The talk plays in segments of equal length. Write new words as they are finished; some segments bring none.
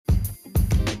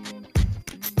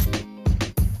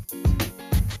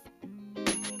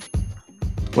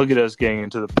Look at us getting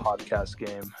into the podcast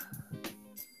game.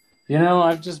 You know,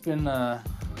 I've just been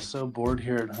so bored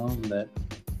here at home that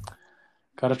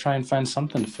gotta try and find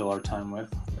something to fill our time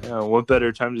with. Yeah, what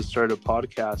better time to start a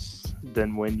podcast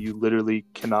than when you literally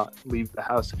cannot leave the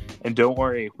house? And don't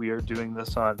worry, we are doing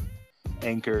this on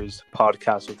Anchor's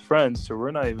Podcast with Friends, so we're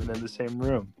not even in the same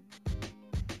room.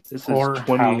 This Or is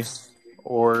 20 house.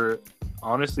 or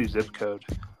honestly zip code.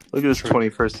 Look at this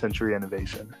 21st century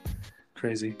innovation.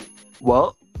 Crazy.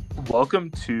 Well, welcome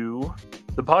to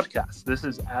the podcast. This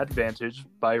is Advantage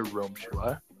by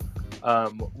Romeshua,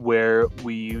 where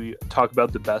we talk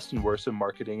about the best and worst of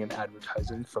marketing and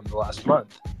advertising from the last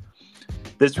month.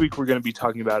 This week, we're going to be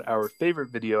talking about our favorite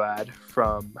video ad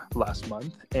from last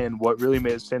month and what really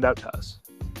made it stand out to us.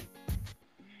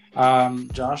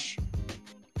 Josh?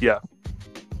 Yeah.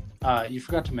 You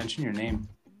forgot to mention your name.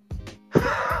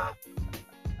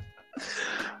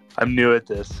 I'm new at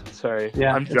this. Sorry.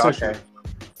 Yeah, I'm it's Joshua. okay.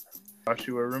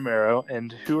 Joshua Romero.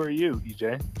 And who are you,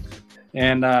 EJ?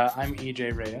 And I'm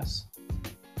EJ Reyes.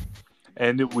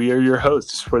 And we are your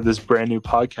hosts for this brand new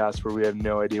podcast where we have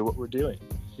no idea what we're doing.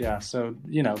 Yeah, so,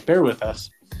 bear with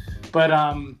us. But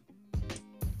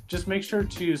just make sure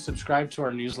to subscribe to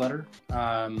our newsletter.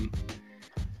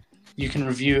 You can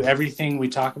review everything we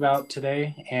talk about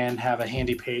today and have a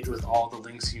handy page with all the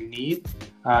links you need.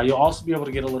 You'll also be able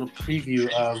to get a little preview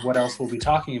of what else we'll be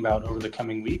talking about over the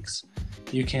coming weeks.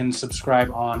 You can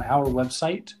subscribe on our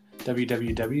website,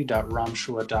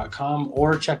 www.romshua.com,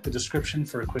 or check the description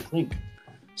for a quick link.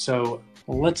 So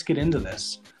let's get into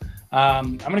this.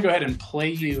 I'm going to go ahead and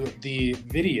play you the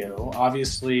video.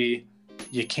 Obviously,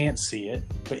 you can't see it,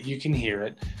 but you can hear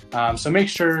it. So make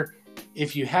sure,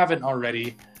 if you haven't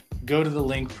already, go to the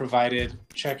link provided,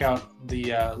 check out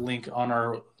the link on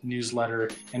our newsletter,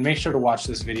 and make sure to watch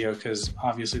this video because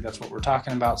obviously that's what we're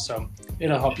talking about, so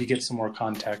it'll help you get some more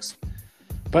context.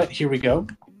 But here we go.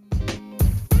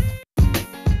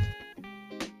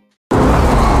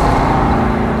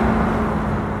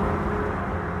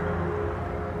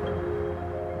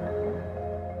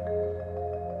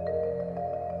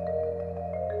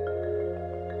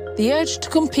 The urge to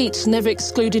compete never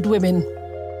excluded women.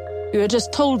 We were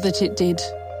just told that it did,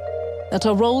 that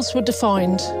our roles were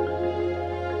defined.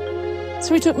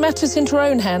 So we took matters into our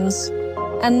own hands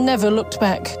and never looked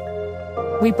back.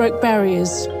 We broke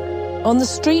barriers. On the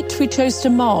street, we chose to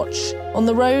march. On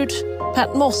the road,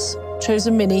 Pat Moss chose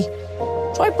a Mini.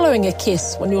 Try blowing a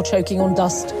kiss when you're choking on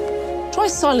dust. Try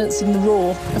silencing the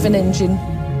roar of an engine.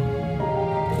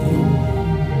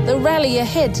 The rally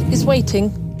ahead is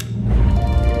waiting.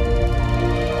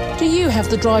 Do you have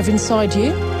the drive inside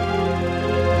you?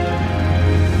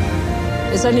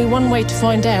 There's only one way to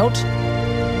find out.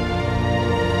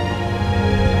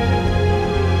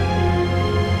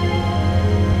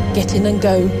 Get in and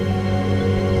go.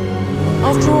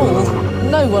 After all,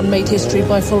 no one made history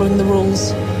by following the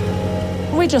rules.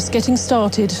 We're just getting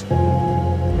started.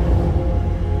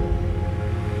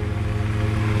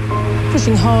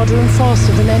 Pushing harder and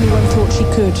faster than anyone thought she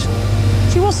could.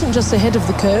 She wasn't just ahead of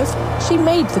the curve, she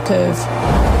made the curve.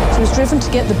 She was driven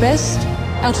to get the best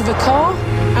out of her car,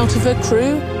 out of her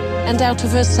crew, and out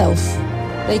of herself.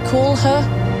 They call her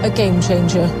a game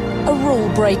changer, a rule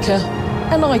breaker,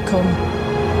 an icon.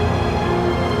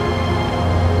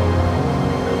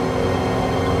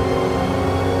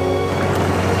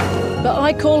 But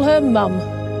I call her Mum.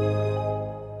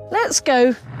 Let's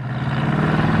go.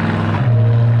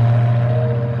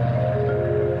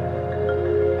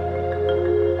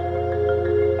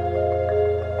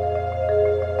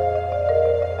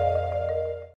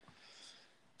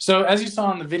 So as you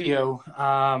saw in the video,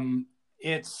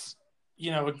 it's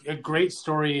a great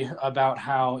story about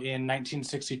how in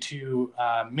 1962,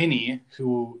 Minnie,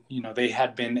 who they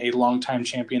had been a longtime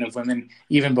champion of women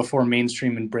even before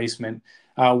mainstream embracement,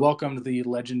 welcomed the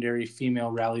legendary female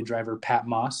rally driver Pat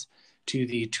Moss to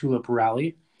the Tulip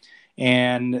Rally,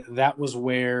 and that was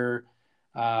where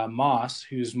Moss,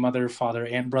 whose mother, father,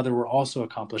 and brother were also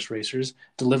accomplished racers,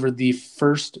 delivered the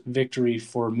first victory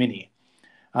for Minnie.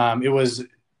 It was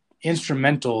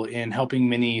instrumental in helping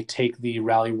Minnie take the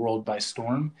rally world by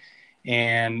storm,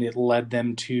 and it led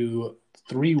them to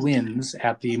 3 wins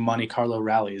at the Monte Carlo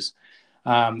rallies.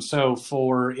 So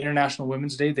for International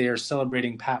Women's Day, they are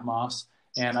celebrating Pat Moss,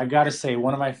 and I gotta say,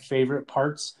 one of my favorite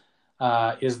parts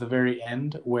is the very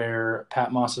end where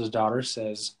Pat Moss's daughter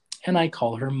says, "And I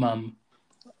call her Mum."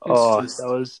 That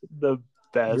was the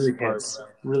best really part.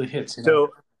 Really hits.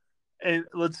 So, and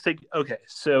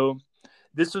so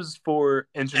this was for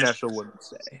International Women's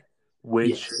Day,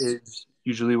 which is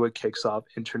usually what kicks off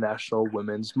International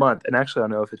Women's Month. And actually, I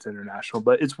don't know if it's international,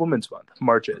 but it's Women's Month.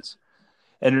 March is.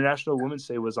 International Women's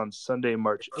Day was on Sunday,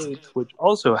 March 8th, which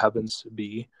also happens to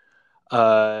be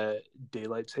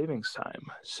daylight savings time.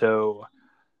 So,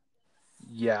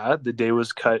 yeah, the day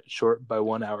was cut short by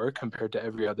 1 hour compared to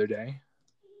every other day,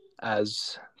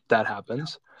 as that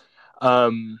happens.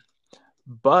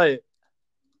 But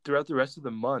throughout the rest of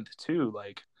the month, too,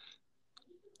 like,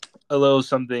 a little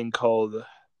something called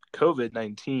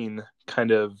COVID-19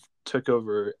 kind of took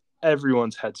over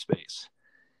everyone's headspace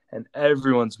and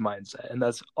everyone's mindset. And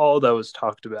that's all that was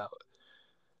talked about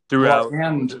throughout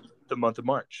the month of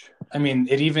March. I mean,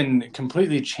 it even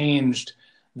completely changed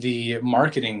the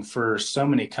marketing for so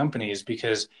many companies,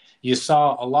 because you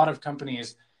saw a lot of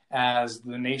companies, as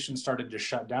the nation started to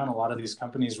shut down, a lot of these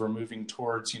companies were moving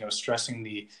towards, stressing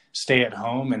the stay at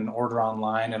home and order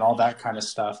online and all that kind of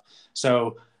stuff.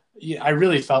 So I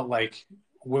really felt like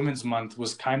Women's Month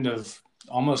was kind of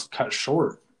almost cut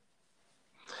short.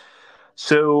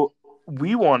 So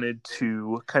we wanted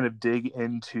to kind of dig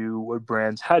into what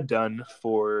brands had done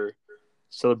for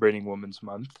celebrating Women's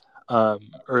Month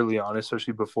early on,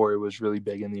 especially before it was really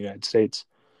big in the United States.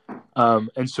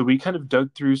 And so we kind of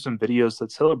dug through some videos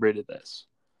that celebrated this.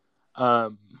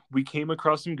 We came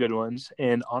across some good ones,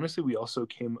 and honestly, we also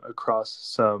came across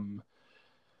some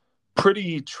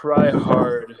pretty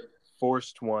try-hard,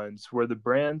 forced ones where the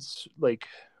brands like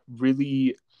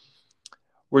really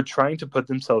were trying to put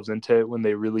themselves into it when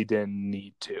they really didn't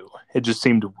need to. It just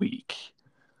seemed weak.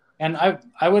 And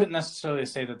I wouldn't necessarily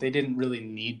say that they didn't really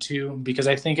need to, because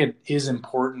I think it is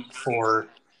important for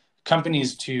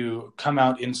companies to come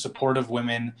out in support of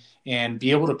women and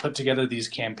be able to put together these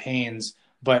campaigns.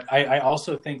 But I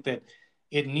also think that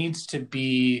it needs to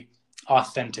be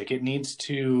authentic. It needs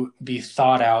to be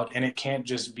thought out, and it can't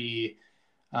just be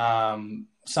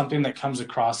something that comes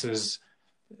across as,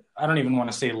 I don't even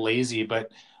want to say lazy,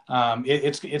 but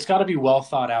it's got to be well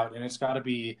thought out, and it's got to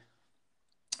be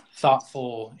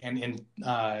thoughtful and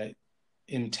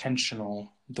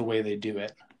intentional the way they do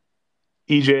it.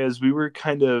 EJ, as we were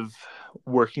kind of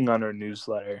working on our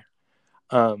newsletter,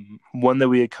 one that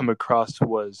we had come across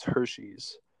was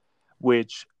Hershey's,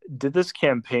 which did this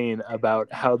campaign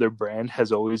about how their brand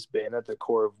has always been at the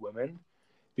core of women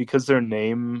because their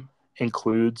name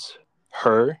includes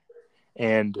her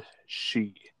and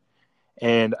she.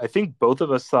 And I think both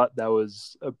of us thought that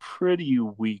was a pretty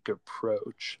weak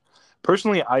approach.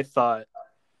 Personally, I thought,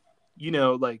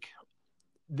 like,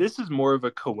 this is more of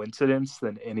a coincidence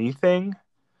than anything.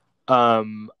 I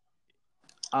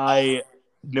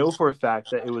know for a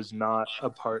fact that it was not a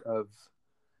part of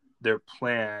their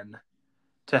plan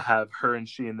to have her and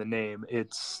she in the name.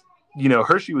 It's,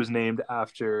 Hershey was named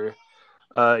after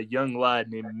a young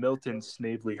lad named Milton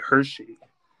Snavely Hershey,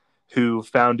 who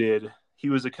he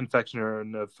was a confectioner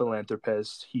and a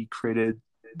philanthropist. He created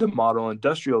the model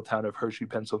industrial town of Hershey,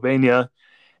 Pennsylvania,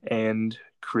 and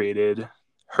created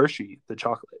Hershey, the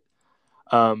chocolate.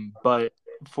 But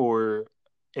for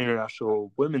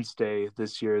International Women's Day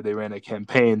this year, they ran a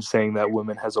campaign saying that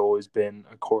women has always been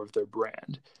a core of their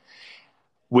brand,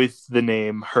 with the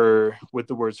name her, with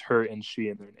the words her and she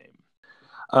in their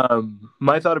name.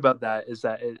 My thought about that is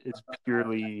that it's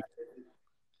purely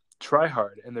try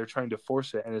hard, and they're trying to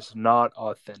force it, and it's not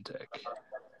authentic.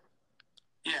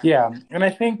 Yeah, and I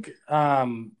think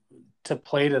to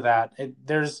play to that,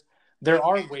 there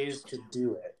are ways to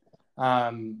do it.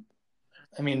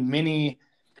 Minnie,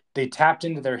 they tapped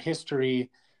into their history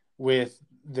with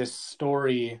this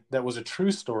story that was a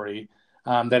true story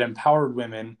that empowered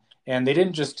women. And they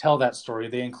didn't just tell that story.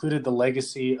 They included the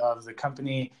legacy of the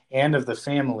company and of the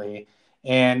family.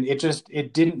 And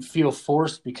it didn't feel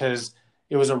forced because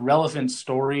it was a relevant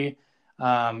story.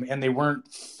 And they weren't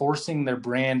forcing their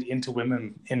brand into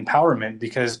women empowerment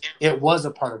because it was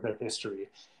a part of their history.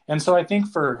 And so I think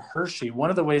for Hershey, one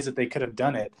of the ways that they could have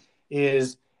done it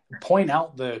is point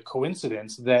out the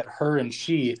coincidence that her and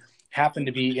she happen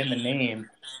to be in the name,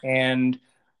 and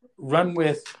run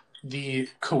with the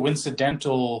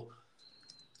coincidental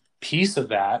piece of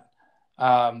that,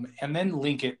 and then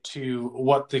link it to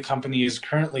what the company is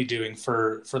currently doing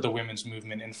for the women's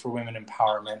movement and for women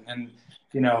empowerment. And,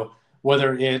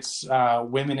 whether it's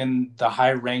women in the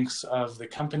high ranks of the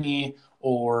company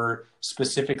or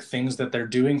specific things that they're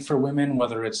doing for women,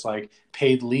 whether it's like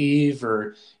paid leave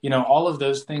or, all of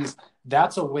those things,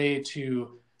 that's a way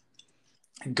to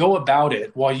go about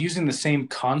it while using the same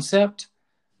concept,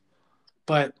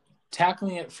 but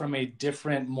tackling it from a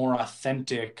different, more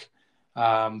authentic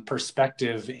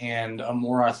perspective and a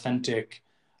more authentic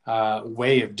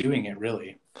way of doing it,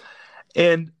 really.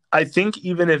 And I think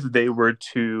even if they were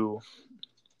to,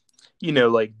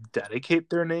 like dedicate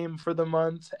their name for the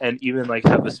month and even like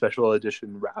have a special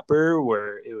edition wrapper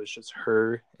where it was just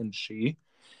her and she,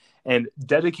 and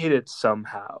dedicate it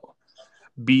somehow.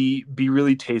 Be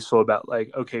really tasteful about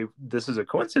like, okay, this is a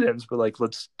coincidence, but like,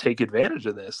 let's take advantage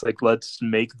of this. Like, let's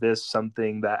make this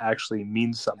something that actually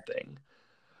means something,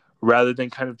 rather than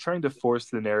kind of trying to force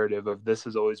the narrative of this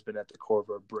has always been at the core of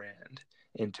our brand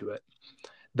into it.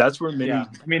 That's where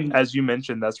Minnie, as you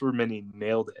mentioned, that's where Minnie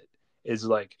nailed it. Is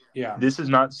like, this is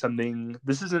not something,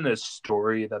 this isn't a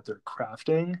story that they're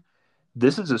crafting.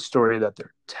 This is a story that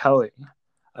they're telling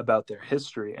about their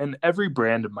history. And every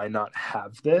brand might not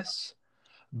have this,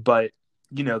 but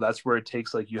that's where it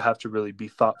takes, like, you have to really be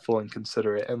thoughtful and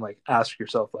considerate and like ask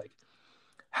yourself, like,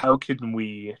 how can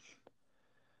we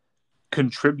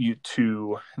contribute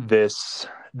to this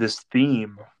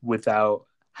theme without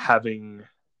having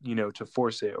to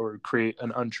force it or create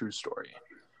an untrue story.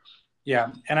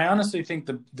 Yeah, and I honestly think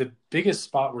the biggest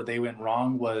spot where they went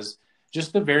wrong was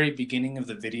just the very beginning of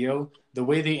the video, the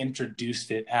way they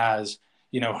introduced it as,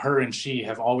 her and she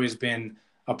have always been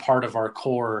a part of our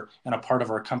core and a part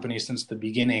of our company since the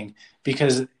beginning,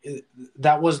 because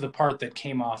that was the part that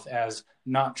came off as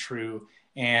not true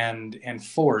and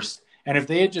forced. And if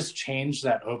they had just changed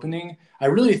that opening, I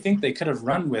really think they could have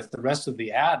run with the rest of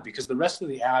the ad, because the rest of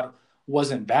the ad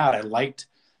wasn't bad. I liked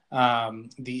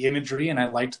the imagery and I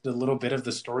liked the little bit of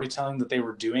the storytelling that they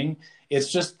were doing.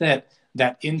 It's just that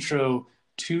intro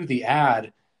to the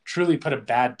ad truly put a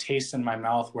bad taste in my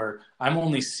mouth, where I'm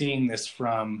only seeing this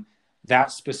from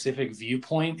that specific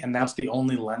viewpoint, and that's the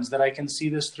only lens that I can see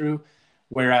this through.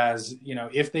 Whereas,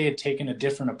 if they had taken a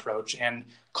different approach and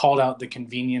called out the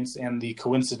convenience and the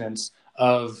coincidence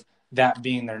of that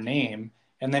being their name,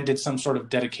 and then did some sort of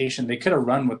dedication, they could have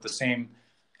run with the same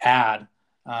ad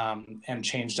and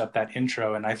changed up that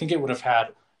intro. And I think it would have had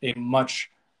a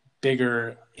much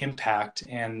bigger impact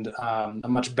and a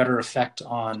much better effect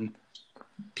on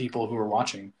people who are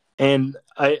watching. And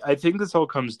I think this all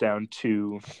comes down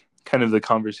to kind of the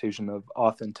conversation of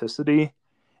authenticity.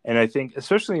 And I think,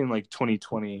 especially in like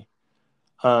 2020,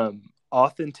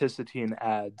 authenticity in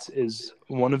ads is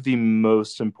one of the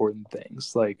most important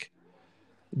things. Like,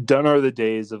 done are the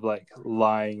days of like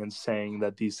lying and saying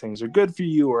that these things are good for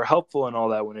you or helpful and all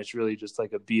that, when it's really just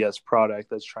like a BS product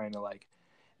that's trying to like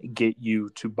get you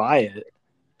to buy it,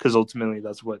 because ultimately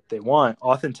that's what they want.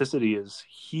 Authenticity is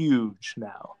huge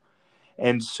now.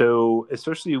 And so,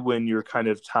 especially when you're kind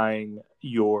of tying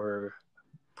your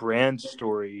brand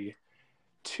story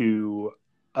to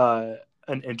an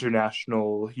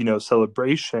international,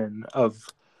 celebration of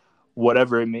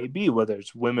whatever it may be, whether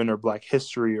it's women or Black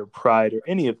history or pride or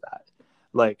any of that,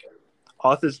 like,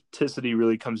 authenticity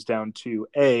really comes down to,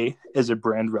 is a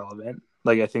brand relevant?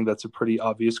 Like, I think that's a pretty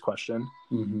obvious question.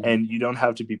 Mm-hmm. And you don't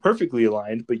have to be perfectly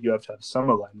aligned, but you have to have some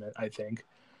alignment, I think.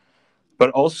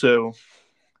 But also,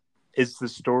 is the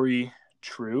story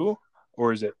true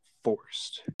or is it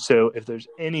forced? So if there's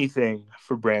anything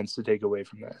for brands to take away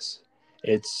from this,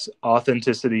 it's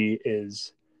authenticity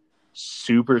is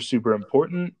super, super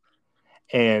important.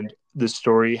 And the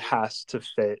story has to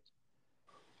fit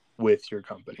with your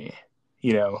company.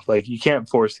 Like, you can't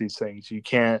force these things. You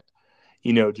can't,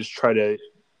 just try to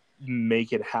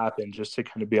make it happen just to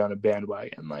kind of be on a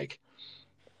bandwagon. Like,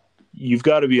 you've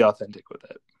got to be authentic with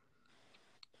it.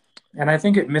 And I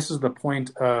think it misses the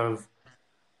point of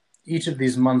each of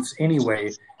these months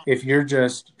anyway, if you're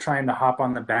just trying to hop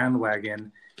on the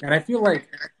bandwagon. And I feel like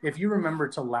if you remember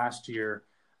to last year,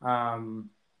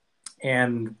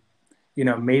 and,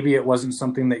 maybe it wasn't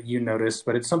something that you noticed,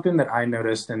 but it's something that I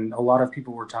noticed, and a lot of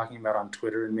people were talking about on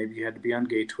Twitter, and maybe you had to be on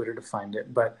gay Twitter to find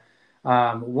it. But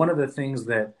one of the things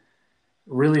that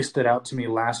really stood out to me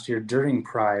last year during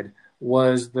Pride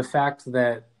was the fact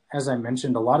that, as I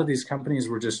mentioned, a lot of these companies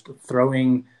were just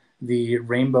throwing the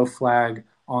rainbow flag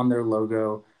on their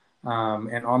logo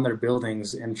and on their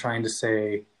buildings and trying to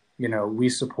say, we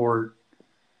support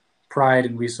Pride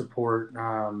and we support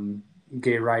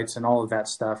gay rights and all of that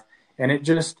stuff. And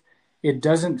it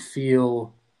doesn't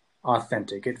feel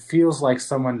authentic. It feels like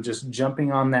someone just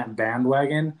jumping on that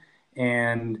bandwagon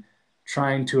and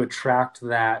trying to attract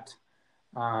that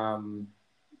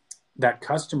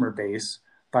customer base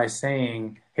by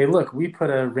saying, hey, look, we put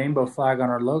a rainbow flag on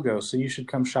our logo, so you should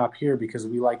come shop here because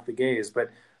we like the gays. But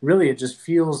really, it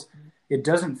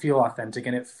doesn't feel authentic,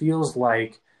 and it feels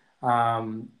like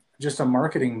just a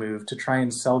marketing move to try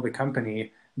and sell the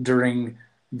company during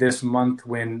this month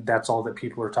when that's all that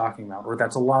people are talking about, or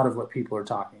that's a lot of what people are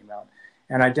talking about.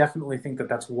 And I definitely think that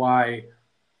that's why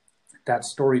that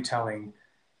storytelling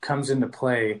comes into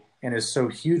play and is so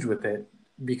huge with it,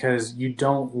 because you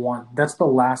don't want, that's the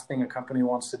last thing a company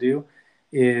wants to do,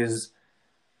 is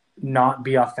not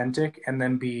be authentic and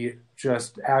then be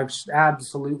just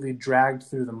absolutely dragged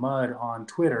through the mud on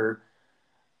Twitter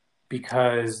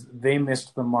because they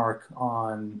missed the mark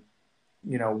on,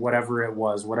 whatever it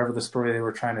was, whatever the story they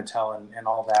were trying to tell and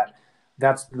all that.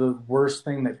 That's the worst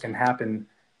thing that can happen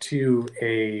to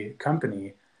a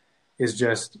company, is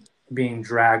just being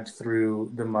dragged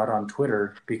through the mud on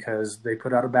Twitter because they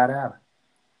put out a bad ad.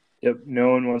 Yep.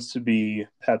 No one wants to be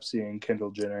Pepsi and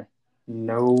Kendall Jenner.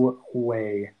 No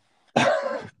way.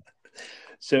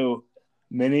 So,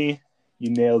 Minnie,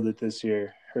 you nailed it this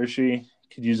year. Hershey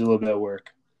could use a little bit of work.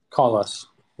 Call us.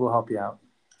 We'll help you out.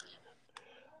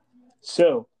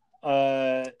 So,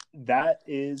 that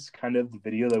is kind of the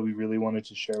video that we really wanted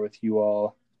to share with you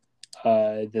all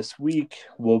this week.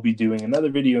 We'll be doing another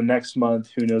video next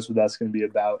month. Who knows what that's going to be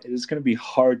about. It is going to be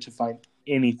hard to find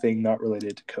anything not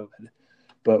related to COVID,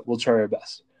 but we'll try our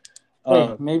best.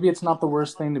 Hey, maybe it's not the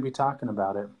worst thing to be talking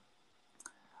about it.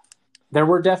 There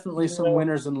were definitely some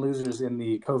winners and losers in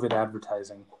the COVID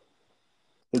advertising.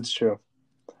 That's true.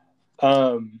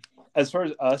 As far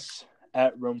as us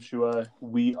at Rome Shua,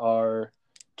 we are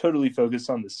totally focused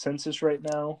on the census right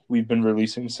now. We've been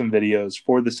releasing some videos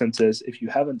for the census. If you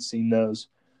haven't seen those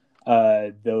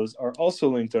are also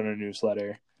linked on our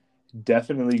newsletter.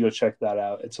 Definitely go check that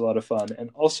out. It's a lot of fun. And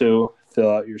also fill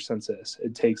out your census.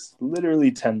 It takes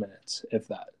literally 10 minutes, if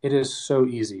that. It is so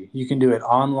easy. You can do it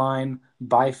online,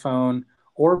 by phone,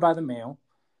 or by the mail,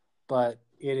 but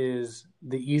it is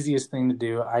the easiest thing to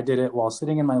do. I did it while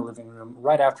sitting in my living room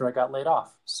right after I got laid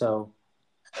off. So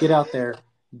get out there,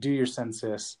 do your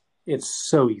census. It's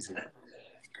so easy.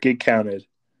 Get counted.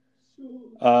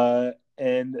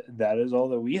 And that is all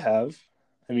that we have.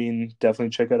 I mean, definitely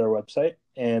check out our website.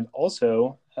 And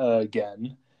also,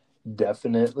 again,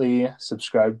 definitely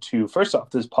subscribe to, first off,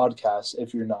 this podcast.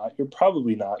 If you're not, you're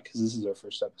probably not, because this is our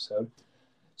first episode.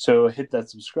 So hit that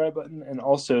subscribe button, and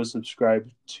also subscribe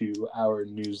to our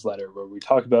newsletter where we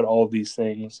talk about all of these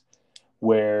things,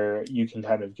 where you can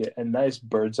kind of get a nice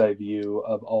bird's eye view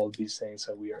of all of these things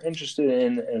that we are interested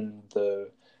in and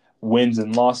the wins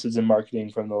and losses in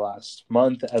marketing from the last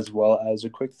month, as well as a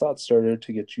quick thought starter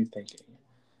to get you thinking.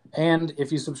 And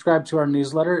if you subscribe to our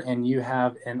newsletter and you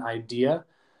have an idea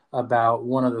about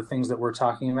one of the things that we're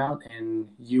talking about and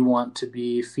you want to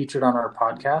be featured on our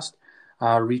podcast,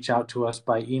 reach out to us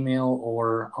by email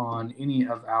or on any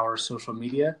of our social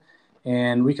media,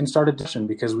 and we can start a discussion,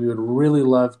 because we would really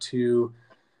love to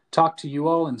talk to you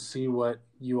all and see what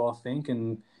you all think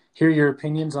and hear your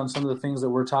opinions on some of the things that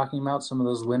we're talking about, some of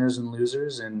those winners and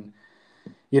losers. And,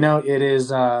 it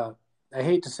is, I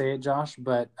hate to say it, Josh,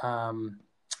 but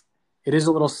it is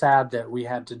a little sad that we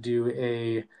had to do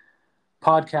a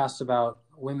podcast about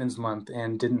Women's Month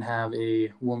and didn't have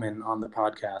a woman on the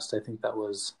podcast. I think that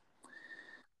was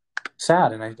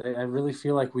sad, and I really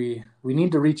feel like we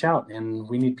need to reach out, and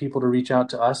we need people to reach out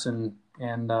to us, and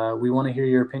we want to hear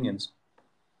your opinions.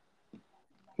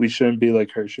 We shouldn't be like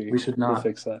Hershey. We should not. We'll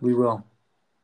fix that. We will.